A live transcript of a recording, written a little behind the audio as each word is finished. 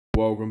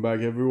Welcome back,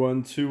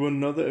 everyone, to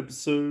another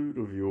episode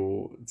of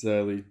your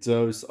Daily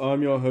Dose.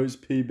 I'm your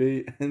host,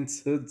 PB, and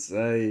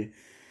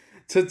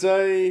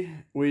today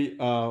we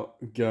are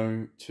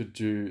going to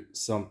do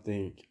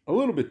something a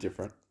little bit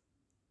different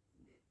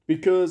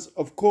because,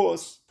 of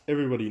course,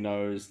 everybody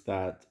knows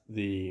that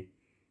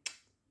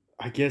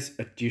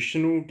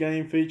additional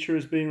game feature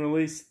is being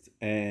released,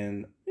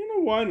 and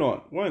why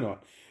not? Why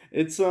not?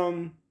 It's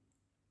I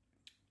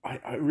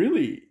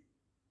really,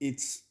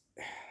 it's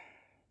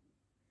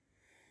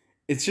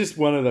It's just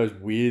one of those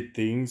weird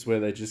things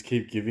where they just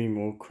keep giving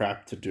more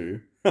crap to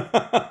do.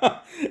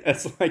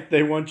 It's like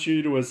they want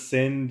you to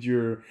ascend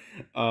your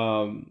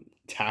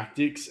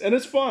tactics, and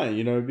it's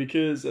fine,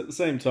 because at the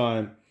same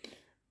time,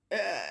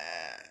 eh,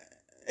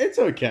 it's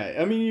okay.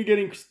 I mean, you're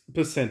getting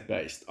percent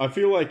based. I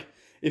feel like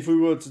if we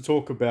were to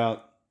talk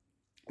about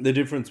the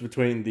difference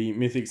between the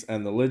mythics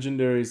and the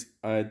legendaries,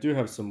 I do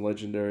have some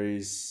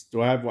legendaries.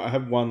 I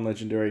have one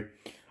legendary.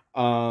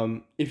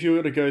 If you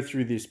were to go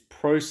through this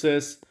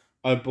process,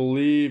 I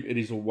believe it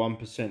is a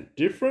 1%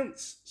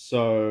 difference.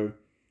 So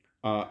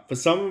for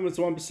some of them it's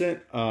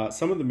 1%.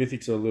 Some of the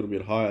mythics are a little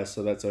bit higher,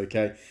 so that's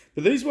okay.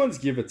 But these ones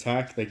give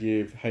attack, they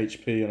give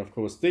HP, and of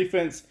course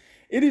defense.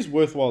 It is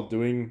worthwhile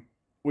doing.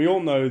 We all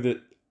know that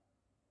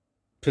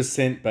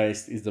percent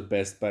based is the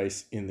best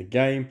base in the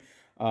game.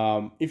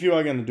 If you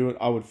are going to do it,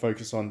 I would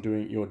focus on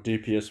doing your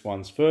DPS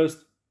ones first.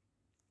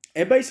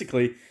 And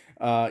basically,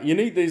 you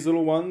need these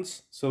little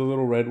ones, so the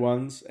little red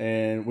ones,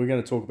 and we're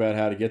going to talk about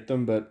how to get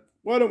them, but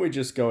why don't we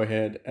just go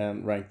ahead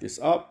and rank this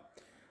up?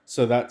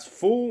 So that's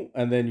full,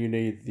 and then you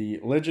need the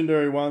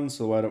legendary one,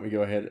 so why don't we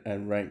go ahead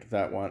and rank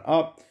that one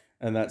up,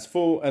 and that's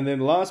full. And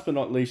then last but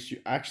not least, you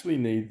actually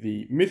need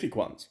the mythic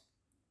ones.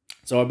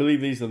 So I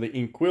believe these are the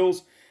ink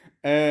quills,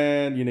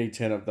 and you need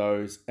 10 of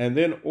those. And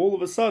then all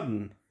of a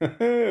sudden,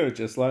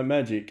 just like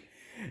magic,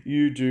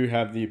 you do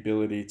have the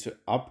ability to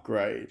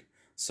upgrade.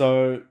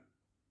 So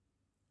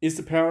is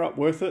the power up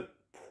worth it?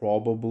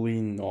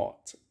 Probably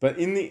not. But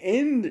in the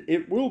end,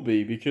 it will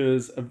be,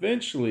 because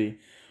eventually,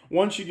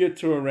 once you get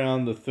to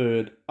around the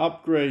third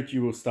upgrade,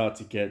 you will start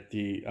to get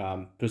the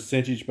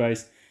percentage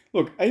based.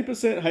 Look,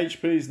 8%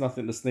 HP is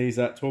nothing to sneeze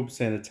at.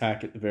 12%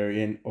 attack at the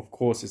very end, of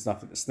course, is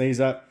nothing to sneeze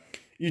at.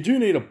 You do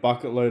need a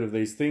bucket load of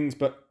these things,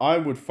 but I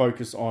would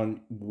focus on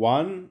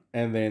one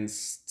and then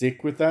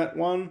stick with that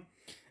one.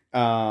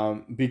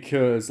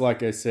 Because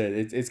like I said,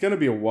 it's going to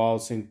be a while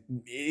since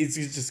it's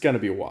just going to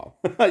be a while.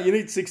 You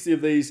need 60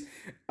 of these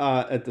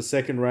at the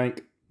second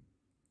rank,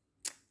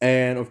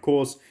 and of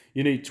course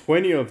you need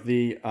 20 of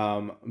the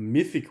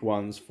mythic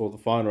ones for the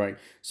final rank.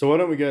 So why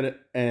don't we go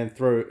and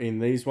throw in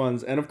these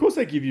ones, and of course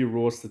they give you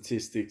raw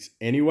statistics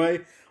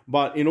anyway,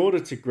 but in order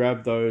to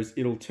grab those,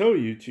 it'll tell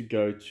you to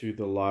go to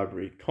the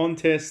library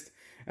contest,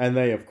 and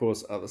they of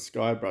course are the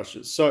sky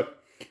brushes. So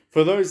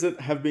for those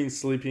that have been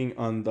sleeping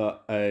under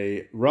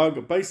a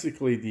rug,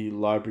 basically the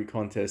library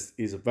contest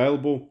is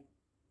available,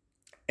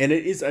 and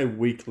it is a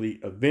weekly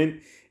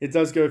event. It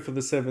does go for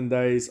the 7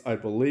 days, I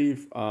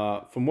believe,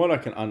 from what I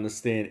can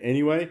understand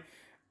anyway.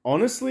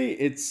 Honestly,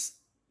 it's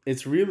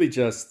really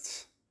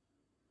just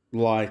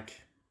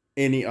like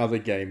any other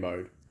game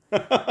mode.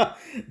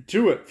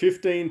 Do it,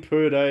 15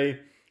 per day,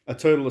 a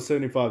total of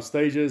 75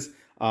 stages.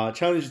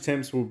 Challenge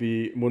attempts will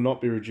not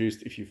be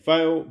reduced if you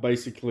fail.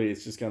 Basically,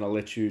 it's just going to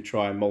let you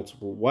try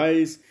multiple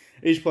ways.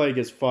 Each player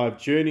gets 5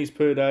 journeys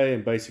per day,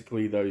 and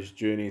basically those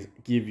journeys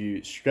give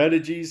you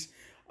strategies.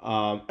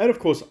 And of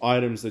course,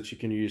 items that you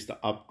can use to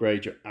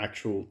upgrade your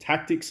actual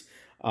tactics.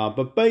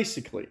 But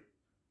basically,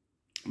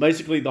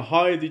 the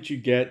higher that you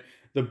get,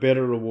 the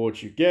better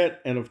rewards you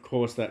get. And of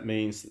course, that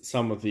means that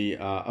some of the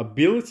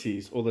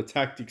abilities or the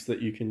tactics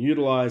that you can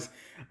utilize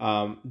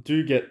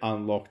do get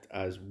unlocked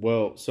as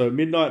well. So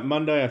Midnight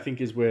Monday, I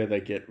think, is where they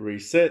get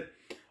reset.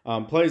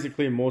 Players that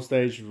clear more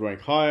stages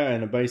rank higher,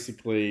 and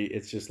basically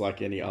it's just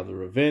like any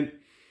other event.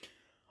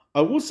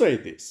 I will say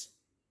this.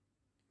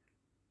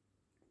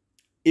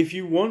 If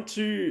you want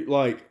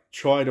to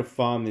try to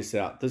farm this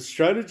out, the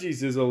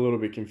strategies is a little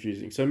bit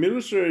confusing. So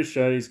military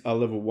strategies are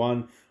level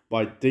 1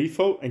 by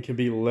default and can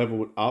be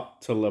leveled up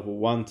to level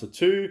 1 to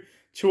 2.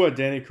 2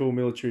 identical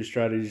military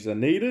strategies are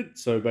needed.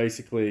 So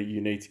basically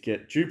you need to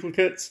get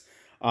duplicates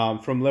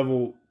from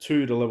level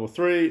 2 to level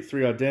 3,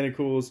 3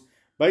 identicals.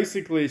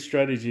 Basically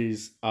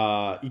strategies,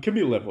 you can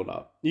be leveled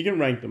up. You can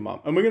rank them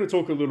up. And we're going to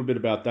talk a little bit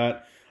about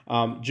that.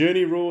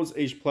 Journey rules,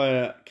 each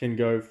player can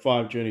go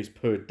 5 journeys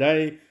per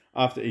day.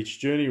 After each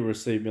journey, you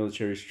receive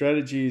military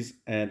strategies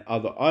and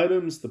other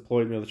items.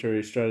 Deploy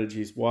military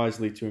strategies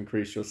wisely to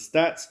increase your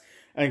stats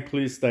and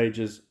clear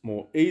stages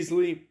more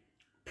easily.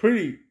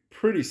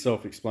 Pretty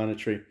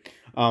self-explanatory.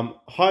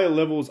 Higher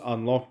levels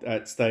unlocked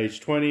at stage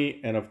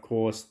 20, and of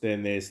course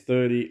then there's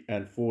 30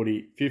 and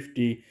 40,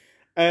 50,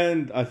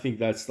 and I think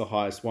that's the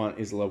highest one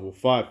is level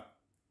 5.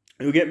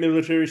 You'll get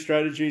military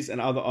strategies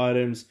and other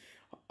items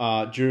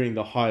during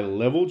the high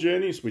level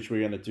journeys, which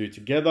we're going to do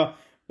together.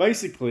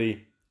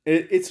 Basically,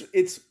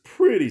 it's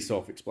pretty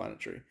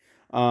self-explanatory.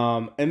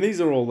 And these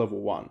are all level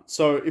 1.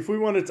 So if we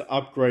wanted to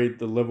upgrade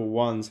the level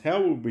 1s,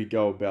 how would we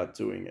go about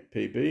doing it,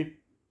 PB?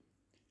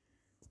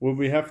 Will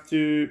we have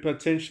to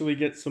potentially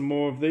get some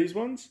more of these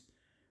ones?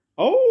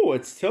 Oh,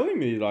 it's telling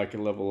me that I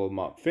can level them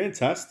up.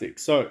 Fantastic.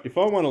 So if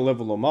I want to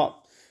level them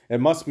up, it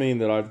must mean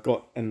that I've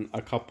got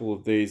a couple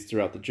of these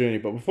throughout the journey.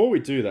 But before we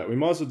do that, we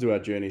might as well do our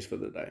journeys for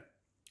the day.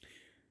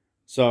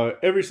 So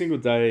every single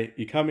day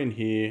you come in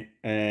here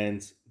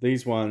and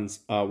these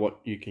ones are what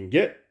you can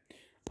get.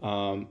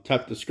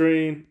 Tap the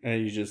screen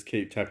and you just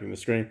keep tapping the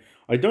screen.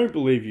 I don't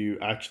believe you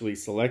actually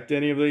select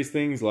any of these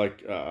things.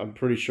 Like I'm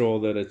pretty sure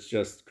that it's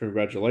just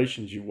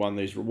congratulations, you won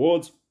these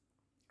rewards.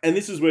 And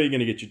this is where you're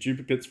going to get your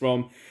duplicates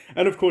from.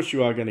 And of course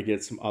you are going to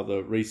get some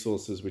other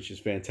resources, which is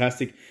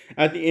fantastic.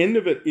 At the end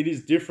of it, it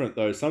is different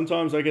though.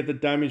 Sometimes I get the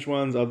damaged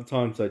ones, other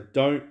times I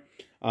don't.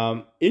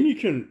 And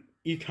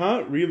you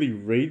can't really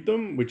read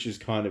them, which is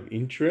kind of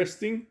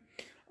interesting.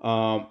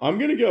 I'm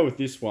going to go with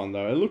this one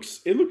though. It looks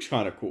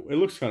kind of cool. It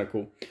looks kind of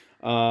cool.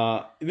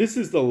 This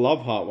is the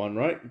love heart one,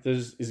 right?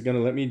 This is going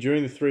to let me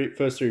during the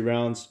first three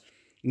rounds.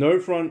 No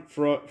front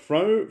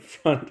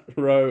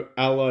row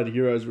allied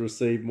heroes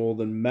receive more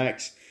than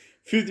max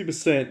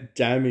 50%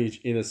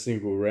 damage in a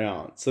single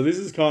round. So this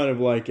is kind of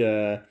like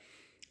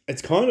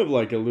it's kind of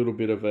like a little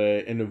bit of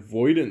an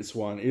avoidance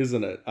one,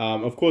 isn't it?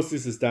 Of course,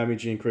 this is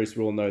damage increase.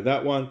 We all know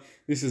that one.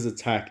 This is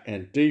attack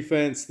and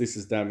defense. This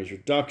is damage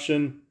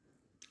reduction.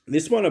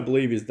 This one, I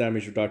believe, is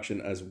damage reduction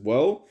as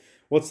well.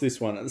 What's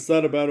this one? At the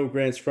start of battle,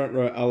 grants front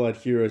row allied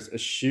heroes a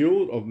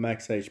shield of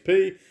max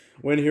HP.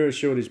 When a hero's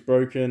shield is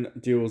broken,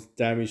 deals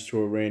damage to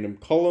a random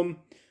column.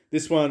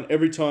 This one,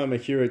 every time a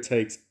hero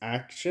takes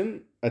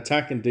action,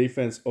 attack and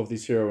defense of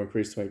this hero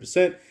increase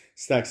 20%,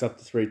 stacks up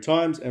to 3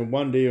 times, and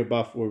 1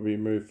 debuff will be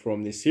removed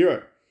from this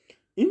hero.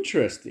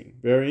 Interesting,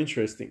 very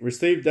interesting.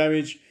 Receive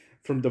damage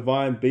from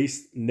Divine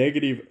Beast,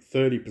 negative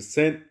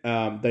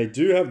 30%. They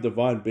do have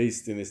Divine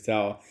Beast in this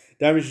tower.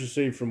 Damage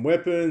received from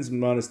weapons,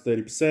 minus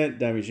 30%.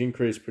 Damage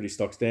increase, pretty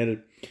stock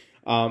standard.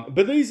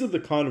 But these are the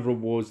kind of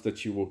rewards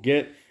that you will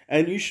get.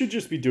 And you should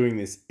just be doing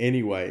this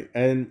anyway.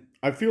 And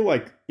I feel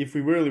like if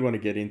we really want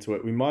to get into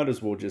it, we might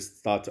as well just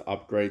start to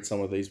upgrade some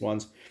of these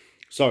ones.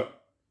 So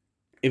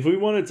if we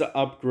wanted to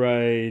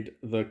upgrade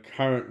the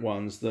current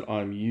ones that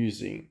I'm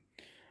using,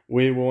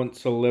 we want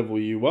to level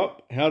you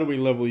up. How do we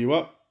level you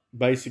up?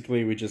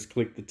 Basically, we just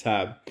click the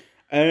tab.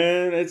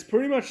 And it's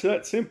pretty much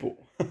that simple.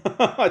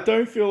 I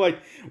don't feel like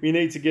we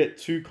need to get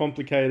too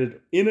complicated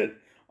in it.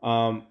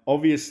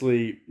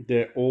 Obviously,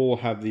 they all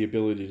have the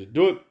ability to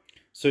do it.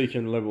 So you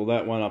can level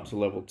that one up to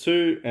level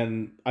 2.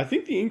 And I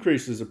think the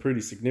increases are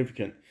pretty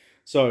significant.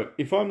 So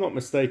if I'm not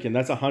mistaken,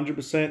 that's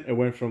 100%. It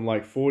went from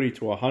like 40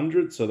 to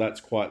 100. So that's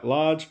quite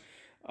large.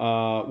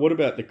 What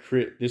about the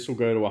crit? This will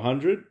go to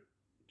 100.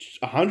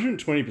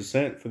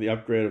 120% for the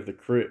upgrade of the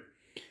crit.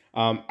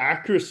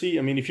 Accuracy.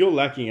 I mean, if you're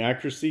lacking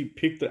accuracy,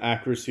 pick the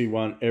accuracy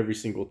one every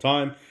single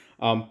time.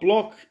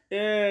 Block,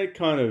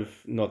 kind of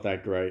not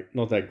that great.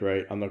 Not that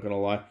great, I'm not going to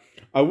lie.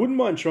 I wouldn't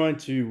mind trying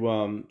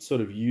to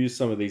sort of use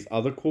some of these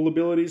other cool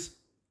abilities.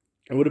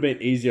 It would have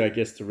been easier, I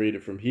guess, to read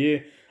it from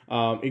here.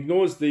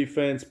 Ignores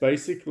defense.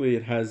 Basically,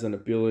 it has an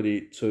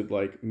ability to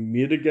like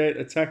mitigate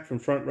attack from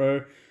front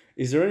row.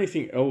 Is there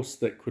anything else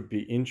that could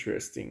be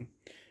interesting?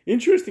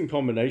 Interesting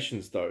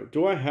combinations, though.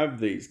 Do I have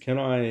these? Can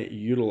I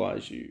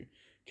utilize you?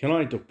 Can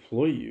I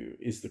deploy you?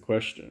 Is the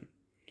question.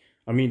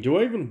 I mean, do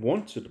I even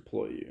want to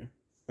deploy you?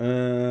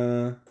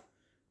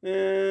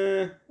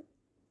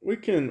 We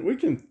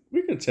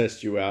can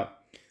test you out.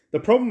 The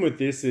problem with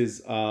this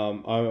is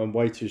I'm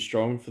way too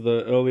strong for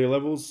the earlier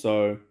levels,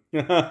 so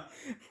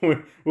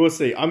we'll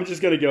see. I'm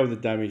just going to go with the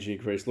damage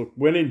increase. Look,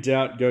 when in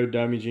doubt, go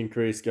damage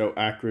increase, go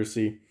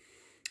accuracy.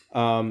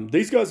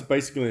 These guys are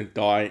basically going to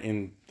die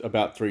in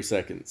about 3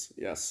 seconds,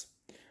 yes.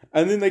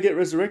 And then they get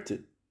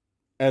resurrected.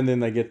 And then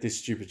they get this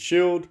stupid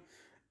shield.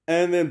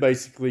 And then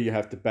basically you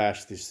have to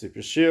bash this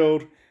super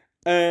shield.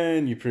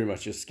 And you pretty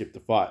much just skip the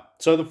fight.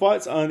 So the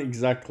fights aren't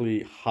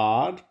exactly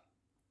hard.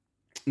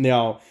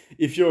 Now,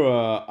 if you're,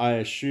 I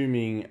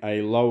assuming,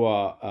 a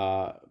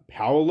lower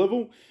power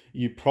level,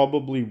 you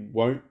probably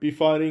won't be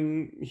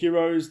fighting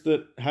heroes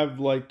that have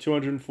like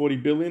 240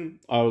 billion.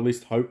 I at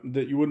least hope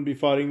that you wouldn't be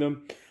fighting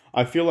them.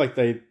 I feel like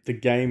the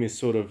game is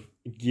sort of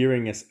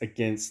gearing us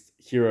against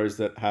heroes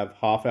that have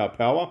half our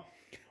power.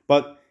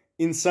 But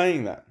in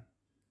saying that,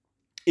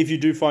 if you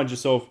do find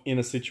yourself in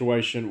a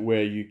situation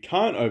where you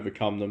can't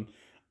overcome them,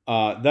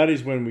 that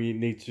is when we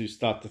need to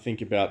start to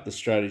think about the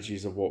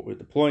strategies of what we're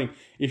deploying.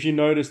 If you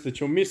notice that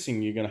you're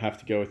missing, you're going to have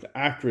to go with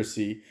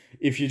accuracy.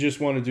 If you just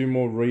want to do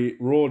more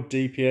raw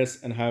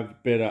DPS and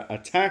have better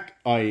attack,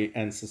 i.e.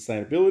 and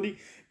sustainability,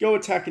 go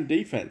attack and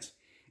defense.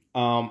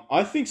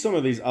 I think some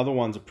of these other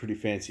ones are pretty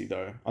fancy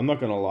though. I'm not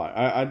going to lie.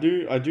 I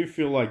do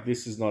feel like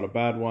this is not a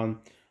bad one.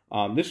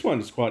 This one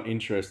is quite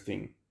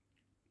interesting.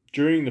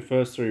 During the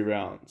first 3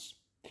 rounds,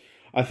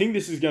 I think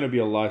this is going to be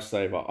a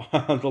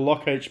lifesaver. The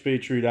lock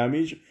HP true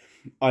damage.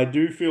 I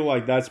do feel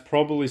like that's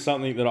probably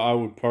something that I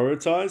would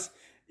prioritize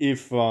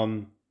if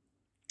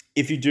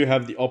you do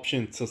have the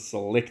option to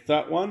select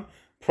that one.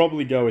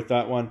 Probably go with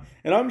that one.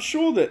 And I'm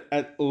sure that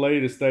at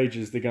later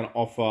stages they're going to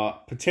offer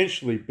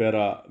potentially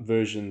better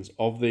versions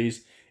of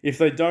these. If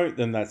they don't,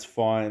 then that's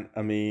fine.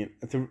 I mean,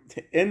 the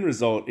end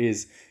result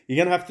is you're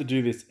going to have to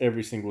do this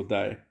every single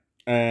day.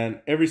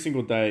 And every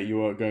single day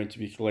you are going to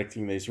be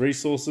collecting these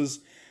resources.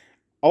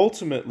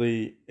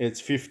 Ultimately, it's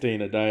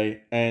 15 a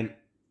day. And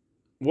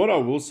what I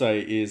will say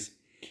is,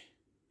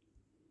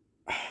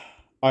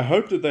 I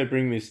hope that they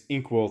bring this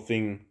inkwell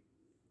thing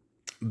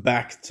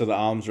back to the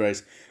arms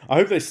race. I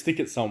hope they stick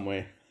it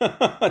somewhere.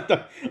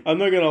 I'm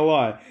not gonna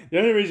lie. The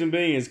only reason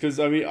being is because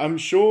I mean I'm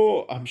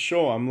sure, I'm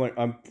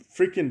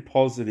freaking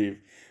positive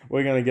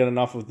we're gonna get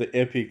enough of the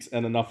epics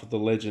and enough of the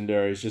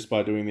legendaries just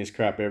by doing this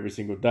crap every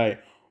single day.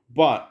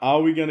 But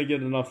are we gonna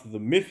get enough of the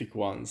mythic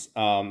ones?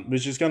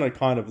 Which is gonna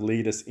kind of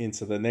lead us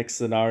into the next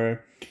scenario.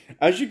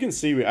 As you can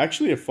see, we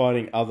actually are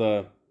fighting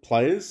other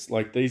players.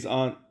 Like these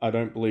aren't, I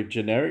don't believe,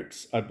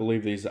 generics. I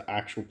believe these are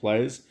actual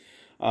players.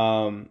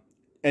 Um,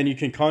 and you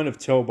can kind of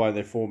tell by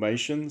their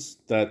formations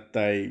that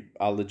they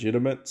are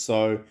legitimate.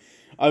 So,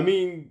 I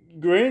mean,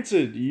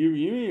 granted,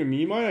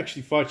 you might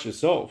actually fight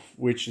yourself,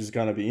 which is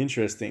going to be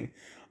interesting.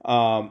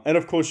 And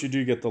of course, you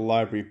do get the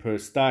library per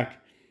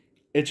stack.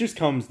 It just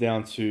comes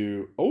down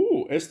to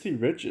ST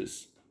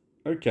Riches.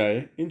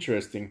 Okay,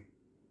 interesting.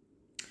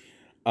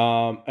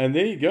 And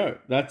there you go.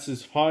 That's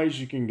as high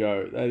as you can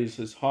go. That is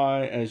as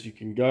high as you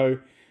can go.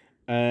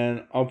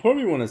 And I'll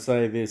probably want to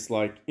say this,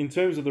 like, in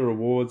terms of the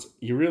rewards,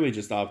 you're really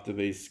just after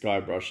these sky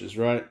brushes,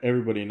 right?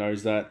 Everybody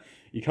knows that.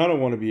 You kind of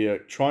want to be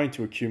trying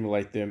to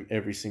accumulate them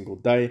every single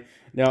day.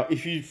 Now,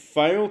 if you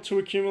fail to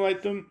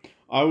accumulate them,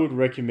 I would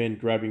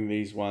recommend grabbing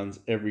these ones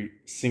every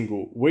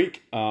single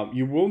week.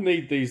 You will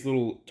need these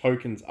little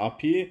tokens up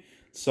here.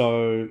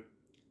 So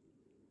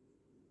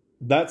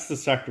that's the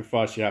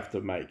sacrifice you have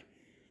to make.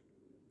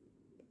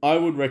 I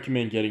would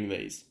recommend getting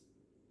these.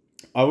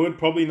 I would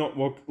probably not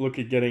look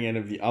at getting any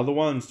of the other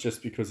ones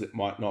just because it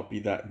might not be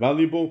that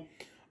valuable.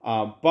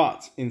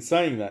 But in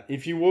saying that,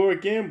 if you were a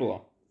gambler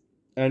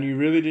and you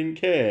really didn't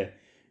care,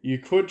 you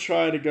could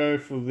try to go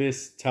for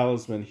this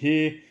talisman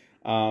here.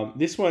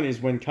 This one is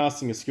when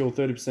casting a skill,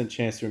 30%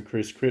 chance to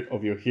increase crit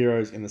of your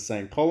heroes in the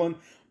same column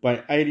by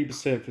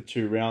 80% for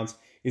 2 rounds.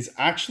 Is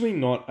actually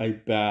not a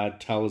bad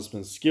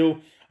talisman skill.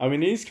 I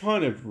mean, it is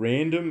kind of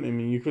random. I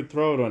mean, you could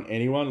throw it on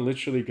anyone.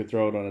 Literally, you could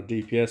throw it on a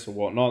DPS or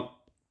whatnot.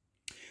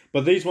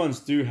 But these ones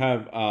do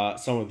have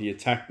some of the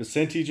attack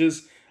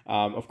percentages.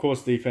 Of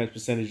course, defense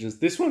percentages.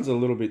 This one's a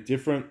little bit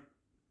different.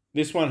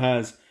 This one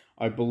has,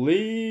 I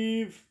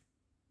believe,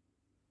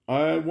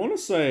 I want to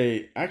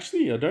say,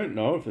 actually, I don't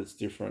know if it's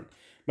different.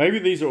 Maybe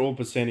these are all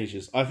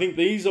percentages. I think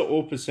these are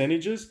all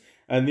percentages,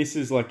 and this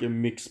is like a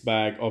mixed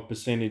bag of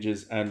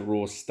percentages and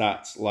raw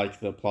stats,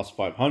 like the plus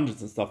 500s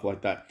and stuff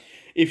like that.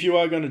 If you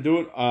are going to do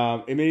it,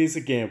 I mean, it's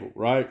a gamble,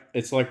 right?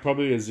 It's like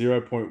probably a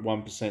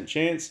 0.1%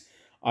 chance.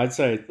 I'd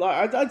say it's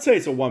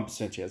a 1%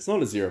 chance. It's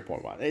not a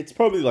 0.1. It's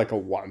probably like a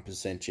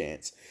 1%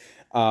 chance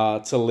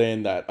to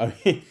land that. I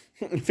mean,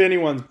 if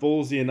anyone's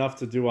ballsy enough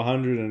to do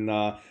 100 and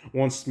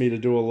wants me to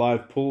do a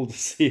live pull to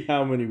see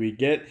how many we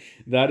get,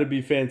 that'd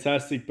be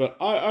fantastic. But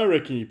I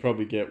reckon you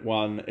probably get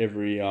one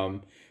every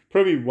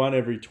probably one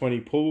every 20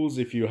 pulls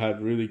if you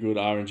have really good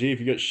RNG. If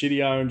you got shitty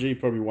RNG,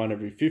 probably one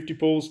every 50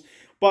 pulls.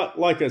 But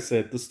like I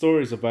said, the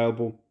story is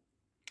available.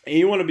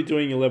 You want to be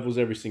doing your levels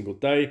every single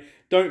day.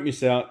 Don't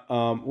miss out.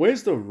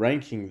 Where's the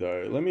ranking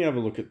though? Let me have a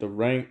look at the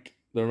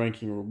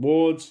ranking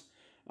rewards.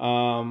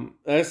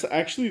 That's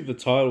actually, the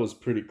title is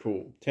pretty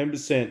cool.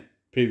 10%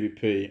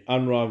 PvP,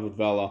 Unrivaled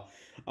Valor.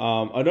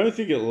 I don't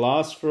think it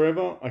lasts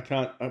forever. I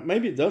can't.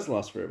 Maybe it does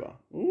last forever.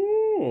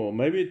 Ooh,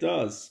 maybe it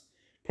does.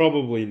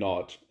 Probably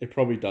not. It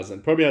probably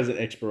doesn't. Probably has an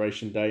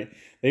expiration date.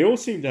 They all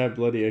seem to have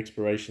bloody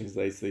expiration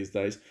dates these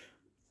days.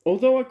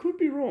 Although I could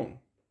be wrong.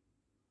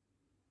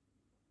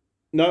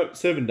 No,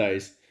 7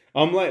 days.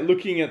 I'm like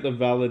looking at the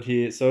valid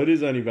here, so it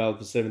is only valid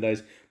for 7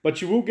 days.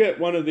 But you will get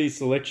one of these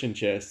selection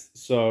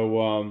chests,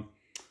 so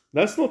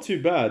that's not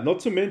too bad. Not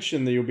to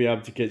mention that you'll be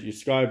able to get your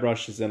sky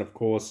brushes, and of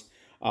course,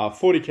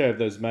 40k of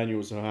those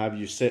manuals will have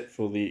you set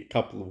for the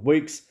couple of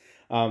weeks.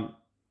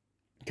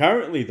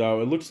 Currently,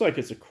 though, it looks like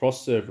it's a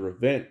cross-server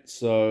event.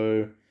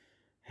 So,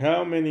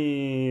 how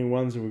many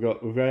ones have we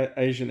got? We've got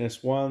Asian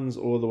S1s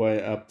all the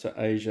way up to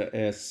Asia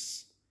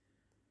S,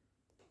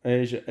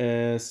 which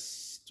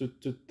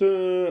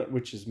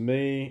is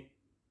me.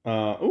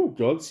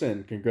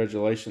 Godsend!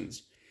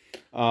 Congratulations.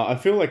 I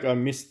feel like I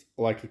missed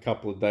like a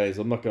couple of days.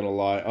 I'm not gonna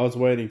lie. I was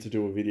waiting to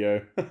do a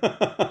video.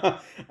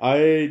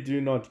 I do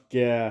not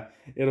care.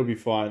 It'll be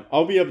fine.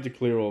 I'll be able to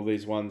clear all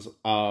these ones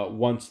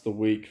once the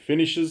week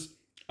finishes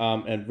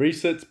and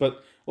resets.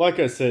 But like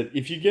I said,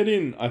 if you get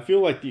in, I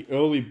feel like the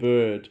early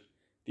bird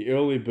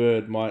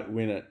might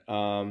win it.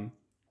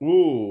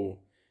 Ooh,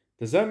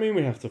 does that mean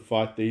we have to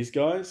fight these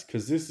guys?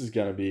 Because this is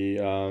gonna be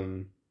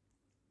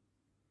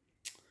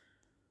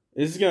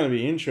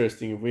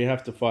interesting if we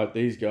have to fight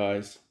these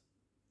guys.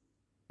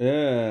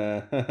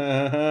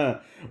 Yeah.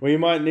 We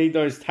might need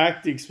those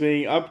tactics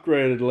being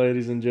upgraded,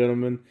 ladies and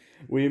gentlemen.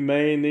 We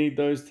may need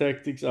those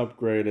tactics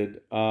upgraded.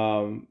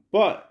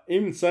 But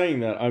even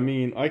saying that, I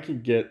mean, I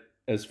could get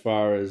as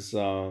far as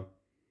I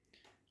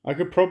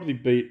could probably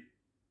beat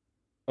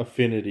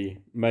affinity,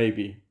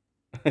 maybe.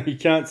 You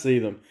can't see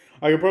them.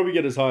 I could probably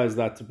get as high as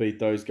that to beat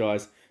those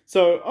guys.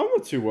 So I'm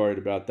not too worried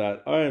about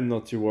that. I am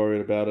not too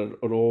worried about it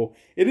at all.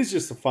 It is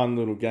just a fun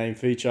little game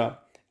feature.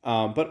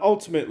 But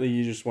ultimately,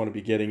 you just want to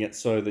be getting it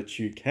so that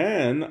you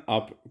can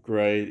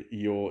upgrade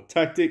your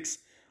tactics.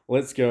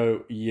 Let's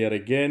go yet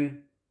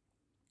again.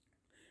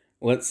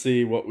 Let's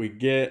see what we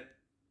get.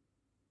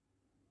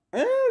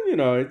 And, you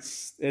know,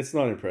 it's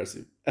not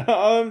impressive.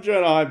 I'm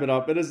trying to hype it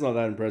up. It is not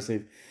that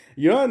impressive.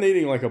 You are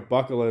needing like a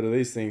bucketload of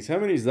these things. How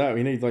many is that?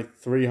 We need like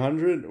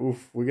 300.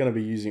 Oof, we're going to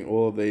be using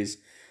all of these.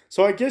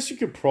 So I guess you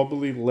could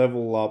probably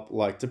level up,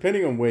 like,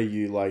 depending on where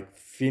you, like,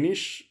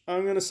 finish,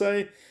 I'm going to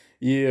say,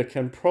 you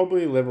can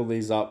probably level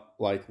these up,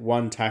 like,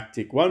 one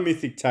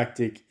mythic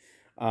tactic,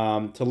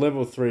 to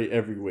level 3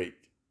 every week.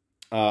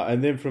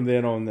 And then from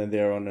there on, and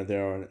there on, and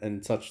there on,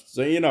 and such.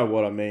 So you know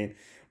what I mean.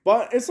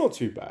 But it's not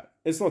too bad.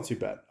 It's not too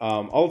bad.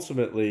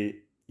 Ultimately,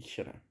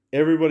 you know,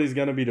 everybody's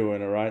going to be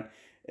doing it, right?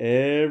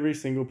 Every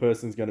single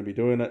person's going to be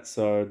doing it.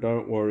 So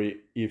don't worry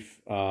if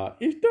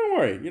don't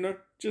worry, you know,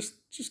 just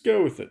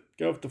go with it.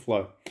 Go with the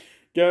flow.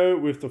 Go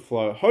with the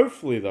flow.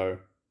 Hopefully, though,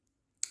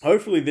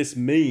 this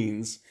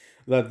means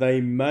that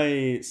they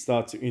may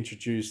start to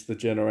introduce the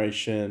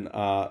Generation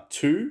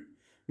 2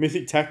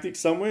 Mythic Tactics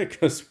somewhere,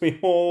 because we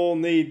all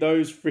need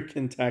those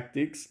freaking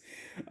tactics.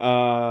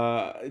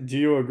 Do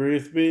you agree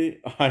with me?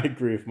 I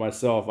agree with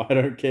myself. I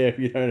don't care if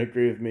you don't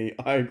agree with me.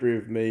 I agree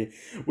with me.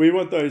 We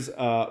want those.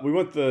 We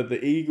want the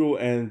eagle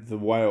and the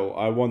whale.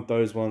 I want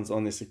those ones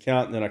on this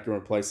account, and then I can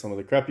replace some of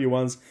the crappier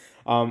ones.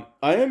 I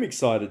am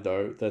excited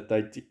though that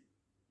they.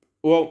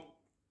 Well,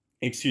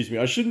 excuse me.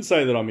 I shouldn't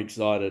say that I'm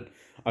excited.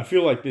 I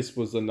feel like this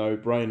was a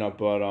no-brainer,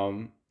 but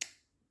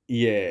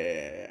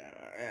yeah.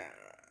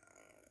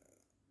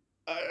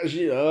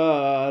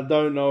 I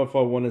don't know if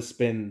I want to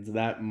spend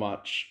that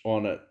much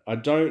on it. I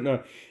don't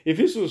know. If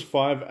this was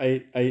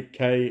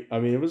 8K, I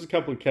mean, it was a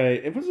couple of K.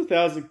 If it was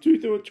 1,000,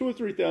 2 or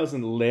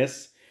 3,000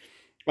 less,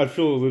 I'd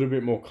feel a little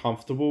bit more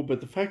comfortable.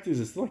 But the fact is,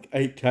 it's like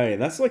 8K,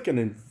 and that's like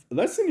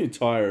that's an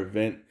entire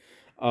event,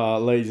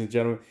 ladies and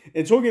gentlemen.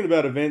 And talking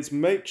about events,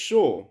 make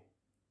sure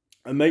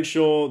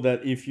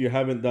that if you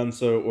haven't done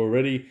so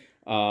already,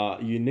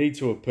 you need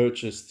to have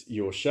purchased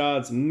your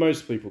shards.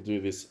 Most people do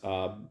this,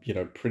 you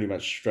know, pretty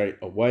much straight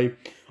away.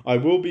 I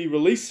will be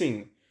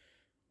releasing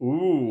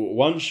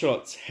one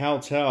shots how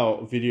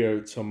Tao video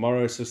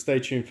tomorrow, so stay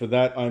tuned for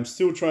that. I'm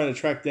still trying to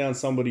track down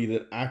somebody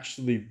that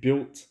actually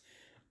built.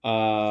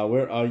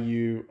 Where are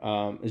you,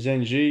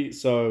 Zhenji?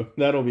 So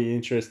that'll be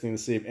interesting to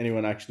see if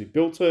anyone actually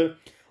built her.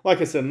 Like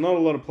I said, not a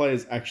lot of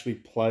players actually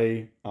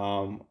play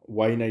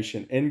Way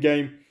Nation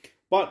Endgame.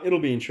 But it'll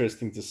be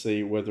interesting to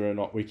see whether or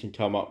not we can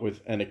come up with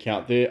an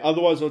account there.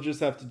 Otherwise, I'll just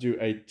have to do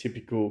a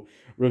typical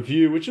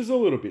review, which is a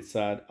little bit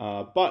sad.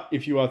 But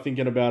if you are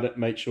thinking about it,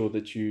 make sure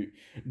that you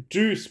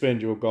do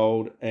spend your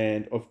gold.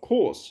 And of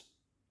course,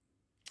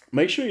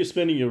 make sure you're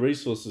spending your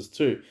resources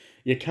too.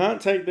 You can't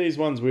take these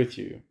ones with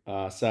you,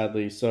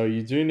 sadly. So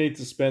you do need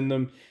to spend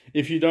them.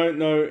 If you don't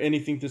know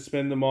anything to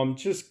spend them on,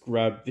 just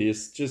grab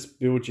this. Just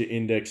build your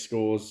index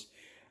scores.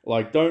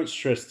 Like, don't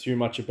stress too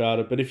much about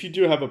it. But if you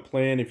do have a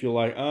plan, if you're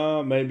like,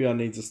 maybe I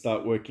need to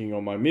start working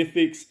on my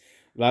mythics,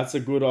 that's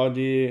a good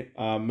idea.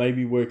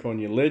 Maybe work on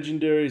your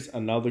legendaries,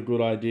 another good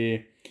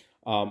idea.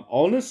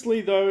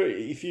 Honestly, though,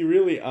 if you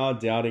really are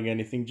doubting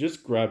anything,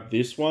 just grab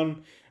this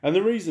one. And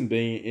the reason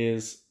being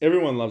is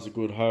everyone loves a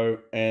good hoe.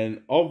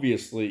 And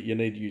obviously, you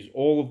need to use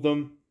all of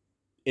them.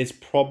 It's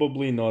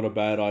probably not a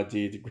bad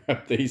idea to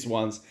grab these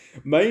ones.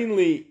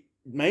 Mainly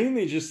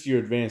just your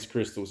advanced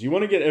crystals. You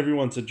want to get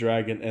everyone to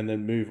dragon and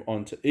then move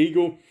on to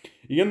eagle.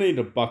 You're going to need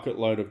a bucket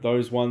load of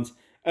those ones.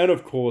 And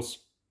of course,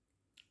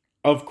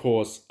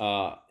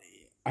 I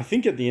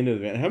think at the end of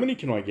the event, how many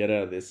can I get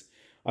out of this?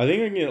 I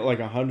think I can get like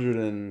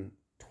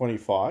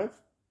 125.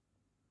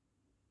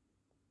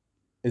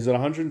 Is it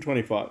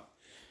 125?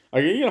 I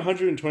can get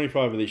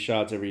 125 of these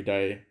shards every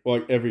day,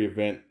 like every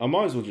event. I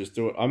might as well just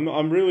do it.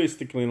 I'm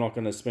realistically not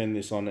going to spend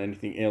this on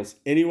anything else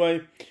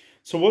anyway.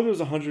 So what does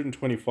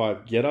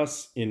 125 get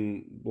us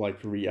in,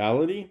 like,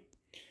 reality?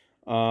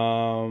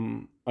 I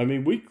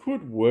mean, we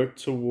could work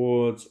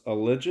towards a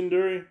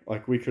legendary.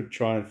 Like, we could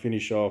try and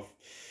finish off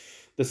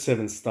the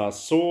 7-star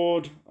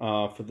sword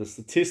for the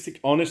statistic.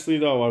 Honestly,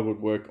 though, I would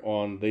work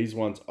on these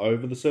ones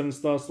over the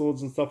 7-star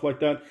swords and stuff like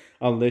that.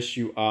 Unless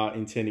you are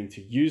intending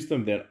to use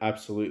them, then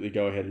absolutely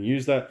go ahead and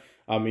use that.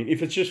 I mean,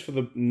 if it's just for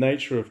the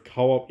nature of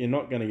co-op, you're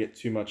not going to get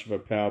too much of a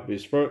power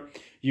boost for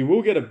it. You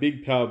will get a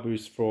big power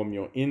boost from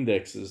your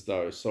indexes,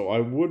 though. So I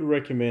would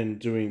recommend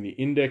doing the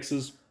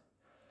indexes.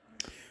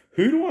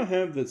 Who do I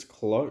have that's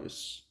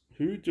close?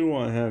 If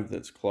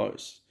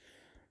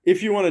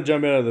you want to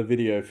jump out of the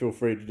video, feel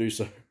free to do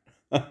so.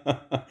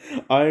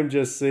 I am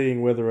just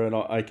seeing whether or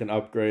not I can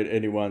upgrade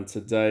anyone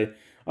today.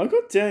 I've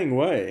got Dang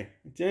Wei.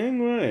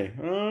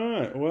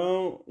 Alright,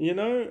 well, you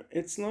know,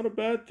 it's not a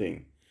bad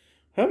thing.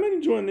 How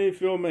many do I need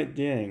for your mate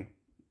Dang?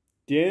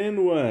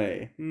 Dan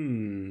Wei.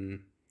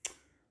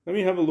 Let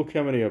me have a look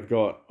how many I've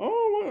got.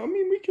 Oh, well, I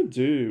mean, we could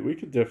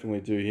definitely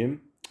do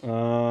him.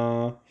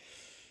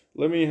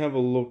 Let me have a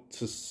look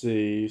to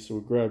see. So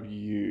we'll grab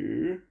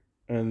you.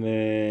 And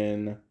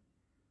then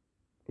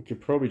we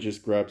could probably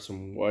just grab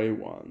some Way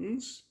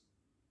ones.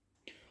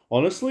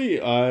 Honestly,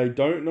 I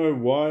don't know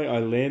why I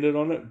landed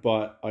on it,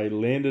 but I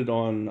landed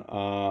on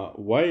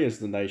Way as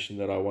the nation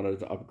that I wanted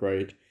to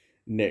upgrade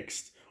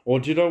next. Or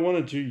did I want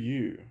to do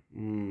you?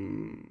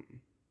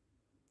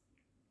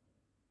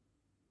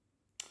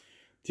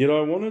 Did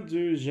I want to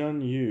do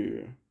Zhan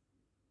Yu?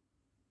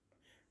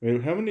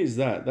 Wait, how many is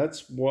that?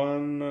 That's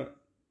one,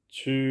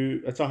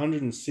 two, that's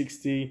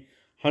 160,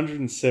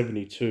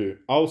 172.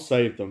 I'll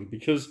save them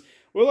because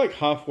we're like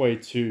halfway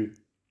to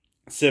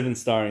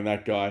 7-starring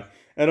that guy.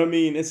 And I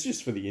mean, it's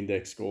just for the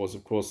index scores,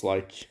 of course.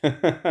 Like,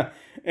 and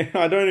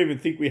I don't even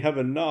think we have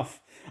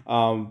enough,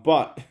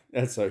 but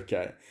that's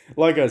okay.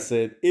 Like I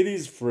said, it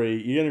is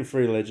free. You're getting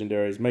free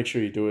legendaries. Make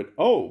sure you do it.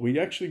 Oh, we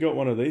actually got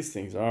one of these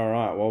things. All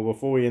right. Well,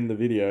 before we end the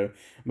video,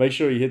 make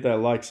sure you hit that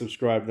like,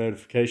 subscribe,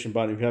 notification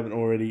button if you haven't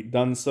already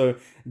done so.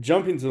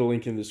 Jump into the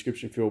link in the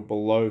description field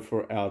below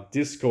for our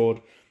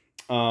Discord.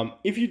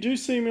 If you do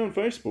see me on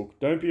Facebook,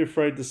 don't be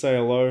afraid to say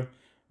hello.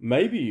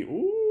 Maybe,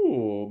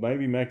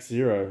 maybe Max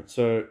Zero.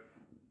 So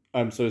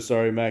I'm so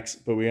sorry, Max,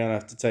 but we're gonna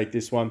have to take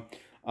this one.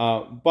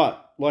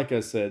 But like I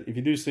said, if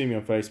you do see me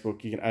on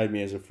Facebook, you can add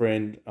me as a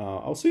friend.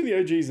 I'll see the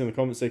OGs in the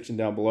comment section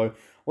down below.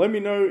 Let me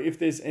know if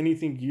there's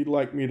anything you'd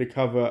like me to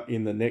cover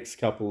in the next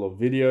couple of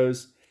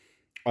videos.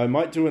 I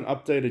might do an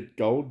updated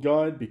gold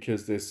guide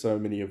because there's so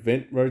many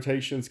event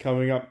rotations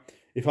coming up.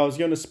 If I was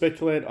going to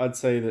speculate, I'd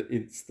say that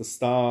it's the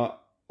Star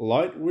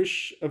Light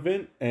Wish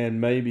event and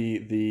maybe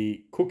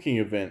the cooking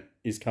event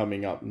is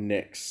coming up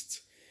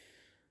next.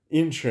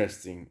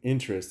 Interesting.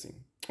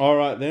 All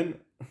right, then.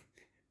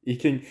 You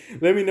can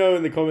let me know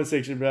in the comment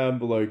section down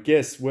below.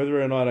 Guess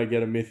whether or not I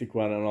get a mythic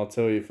one, and I'll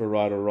tell you if we're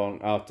right or wrong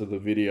after the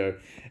video.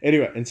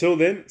 Anyway, until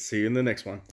then, see you in the next one.